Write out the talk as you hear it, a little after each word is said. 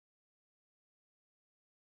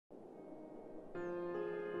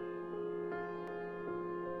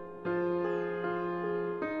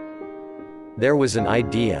There was an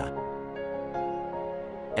idea.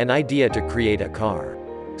 An idea to create a car.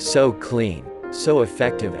 So clean, so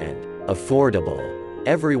effective and affordable.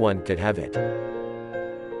 Everyone could have it.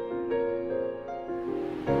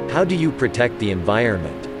 How do you protect the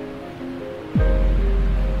environment?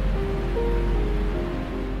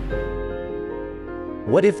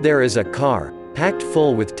 What if there is a car, packed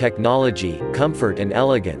full with technology, comfort and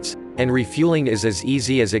elegance, and refueling is as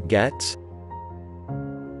easy as it gets?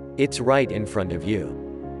 It's right in front of you.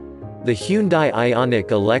 The Hyundai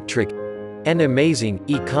IONIQ Electric, an amazing,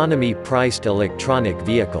 economy-priced electronic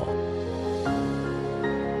vehicle.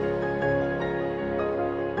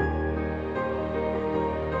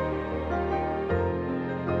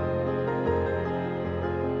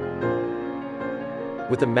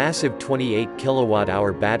 With a massive 28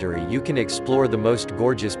 kilowatt-hour battery, you can explore the most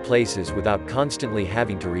gorgeous places without constantly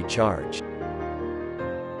having to recharge.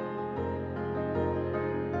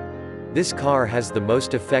 This car has the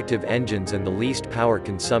most effective engines and the least power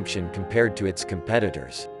consumption compared to its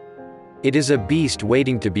competitors. It is a beast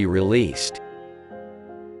waiting to be released.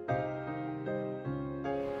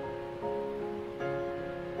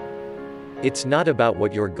 It's not about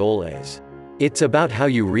what your goal is. It's about how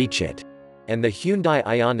you reach it. And the Hyundai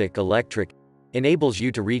IONIQ Electric enables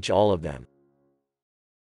you to reach all of them.